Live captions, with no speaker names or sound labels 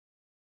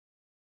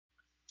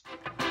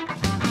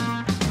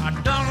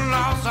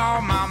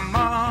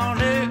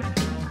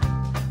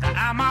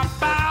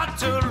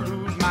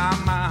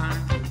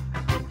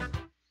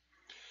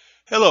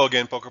Hello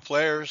again, poker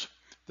players.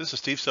 This is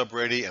Steve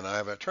Subbrady, and I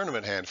have a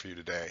tournament hand for you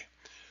today.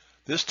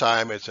 This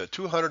time, it's a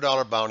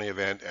 $200 bounty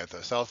event at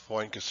the South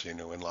Point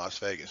Casino in Las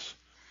Vegas.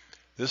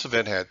 This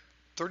event had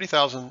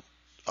 30,000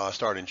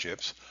 starting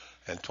chips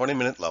and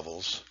 20-minute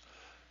levels.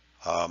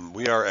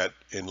 We are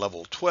in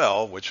level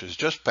 12, which is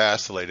just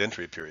past the late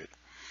entry period.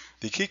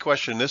 The key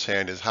question in this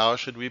hand is how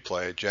should we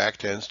play Jack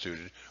 10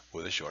 suited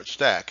with a short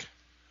stack?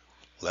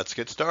 Let's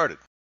get started.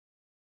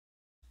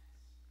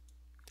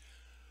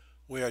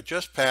 We are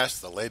just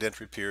past the late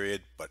entry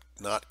period, but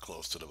not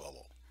close to the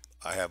bubble.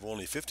 I have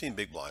only 15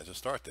 big blinds to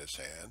start this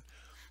hand.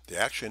 The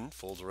action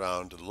folds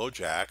around to the low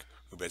jack,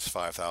 who bets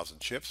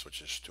 5,000 chips,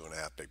 which is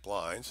 2.5 big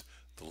blinds.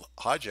 The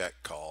hijack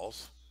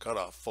calls,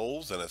 cutoff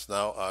folds, and it's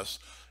now us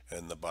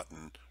and the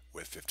button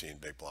with 15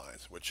 big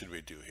blinds. What should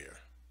we do here?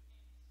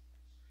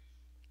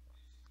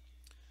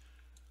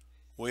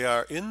 We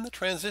are in the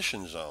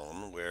transition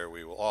zone where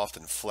we will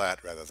often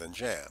flat rather than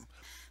jam.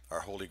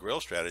 Our Holy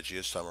Grail strategy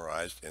is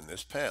summarized in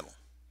this panel.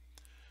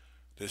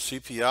 The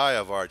CPI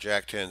of our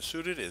Jack 10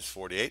 suited is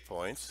 48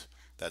 points.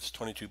 That's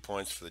 22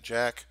 points for the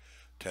Jack,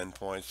 10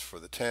 points for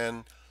the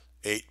 10,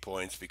 8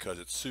 points because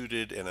it's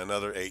suited, and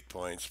another 8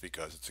 points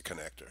because it's a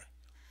connector.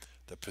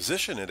 The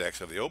position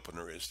index of the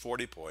opener is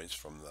 40 points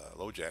from the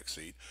low Jack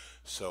seat,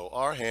 so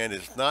our hand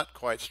is not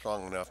quite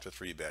strong enough to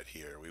 3-bet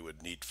here. We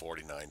would need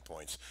 49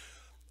 points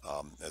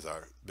as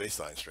our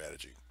baseline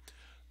strategy.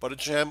 But a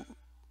jam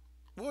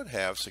would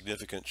have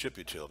significant chip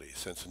utility,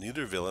 since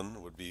neither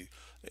villain would be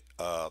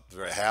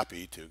very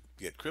happy to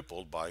get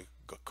crippled by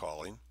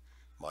calling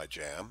my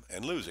jam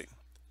and losing.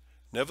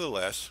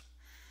 Nevertheless,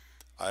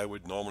 I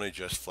would normally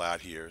just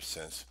flat here,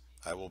 since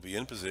I will be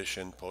in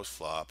position post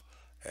flop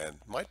and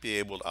might be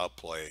able to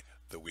outplay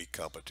the weak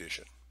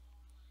competition.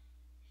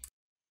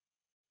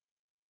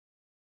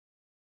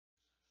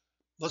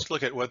 Let's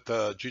look at what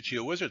the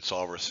GTO Wizard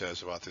solver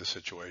says about this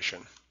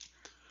situation.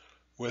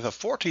 With a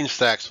 14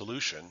 stack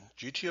solution,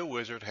 GTO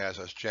Wizard has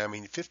us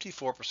jamming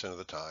 54% of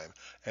the time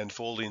and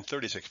folding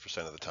 36%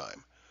 of the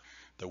time.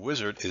 The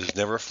Wizard is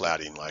never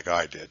flatting like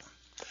I did.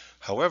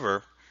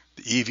 However,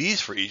 the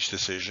EVs for each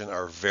decision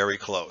are very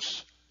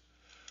close.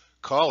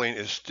 Calling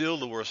is still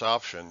the worst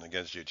option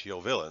against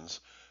GTO villains,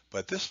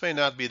 but this may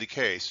not be the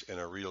case in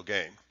a real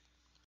game.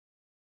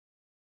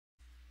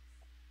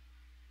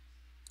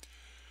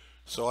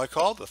 So I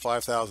called the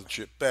 5,000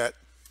 chip bet.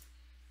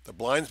 The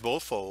blinds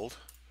both fold,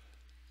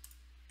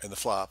 and the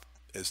flop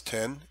is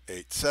 10,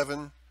 8,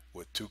 7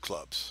 with 2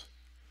 clubs.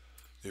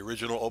 The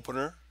original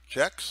opener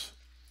checks.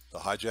 The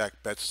hijack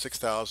bets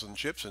 6,000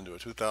 chips into a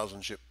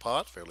 2,000 chip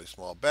pot, fairly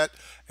small bet,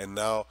 and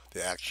now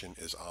the action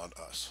is on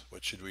us.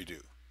 What should we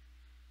do?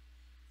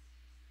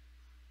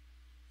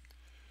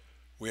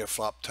 We have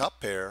flop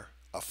top pair,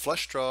 a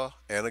flush draw,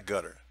 and a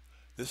gutter.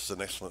 This is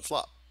an excellent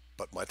flop,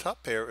 but my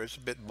top pair is a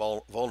bit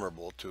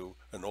vulnerable to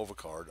an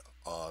overcard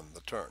on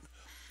the turn.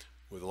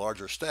 With a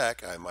larger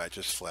stack, I might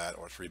just flat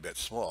or 3-bet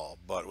small,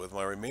 but with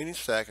my remaining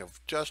stack of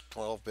just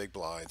 12 big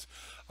blinds,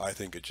 I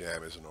think a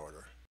jam is in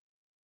order.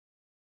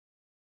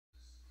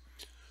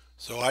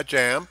 So I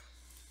jam,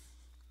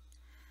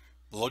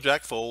 the low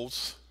jack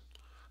folds,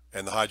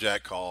 and the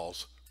hijack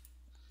calls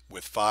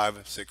with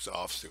 5, 6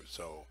 offsuit.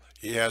 So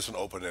he has an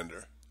open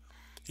ender.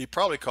 He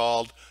probably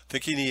called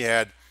thinking he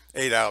had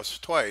 8 outs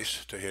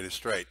twice to hit his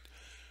straight.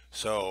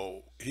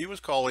 So he was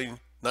calling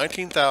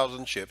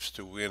 19,000 chips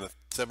to win a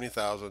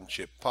 70,000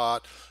 chip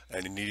pot,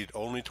 and he needed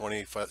only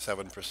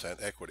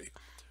 27% equity.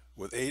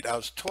 With 8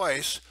 outs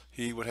twice,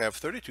 he would have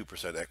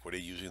 32%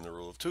 equity using the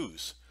rule of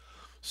twos.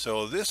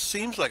 So this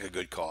seems like a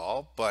good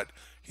call, but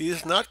he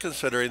is not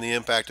considering the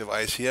impact of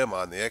ICM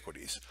on the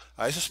equities.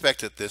 I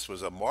suspect that this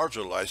was a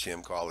marginal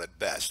ICM call at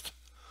best.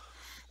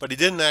 But he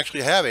didn't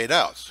actually have 8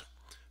 outs,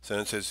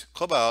 since his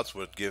club outs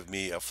would give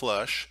me a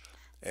flush,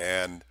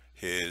 and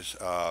his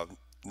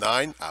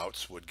 9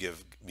 outs would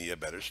give me a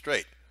better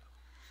straight.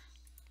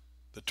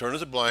 The turn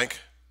is a blank,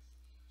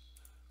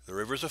 the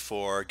river is a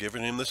 4,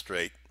 giving him the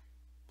straight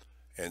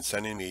and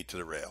sending me to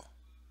the rail.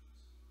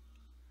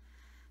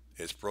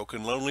 It's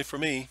broken lonely for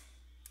me.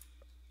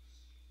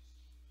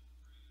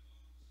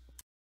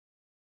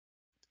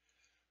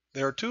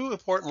 There are 2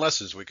 important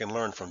lessons we can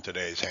learn from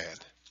today's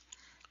hand.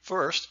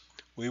 First,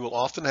 we will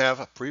often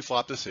have a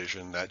pre-flop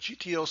decision that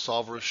GTO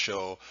solvers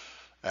show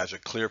as a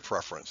clear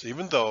preference,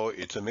 even though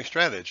it's a mixed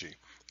strategy.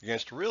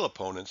 Against real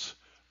opponents,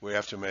 we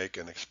have to make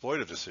an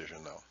exploitive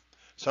decision though.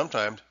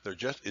 Sometimes there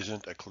just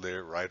isn't a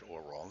clear right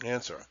or wrong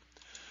answer.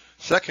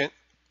 Second,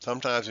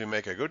 sometimes we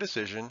make a good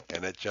decision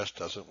and it just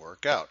doesn't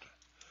work out.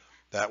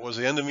 That was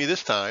the end of me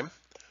this time,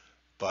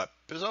 but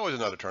there's always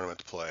another tournament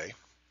to play.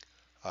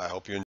 I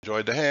hope you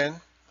enjoyed the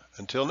hand.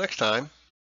 Until next time.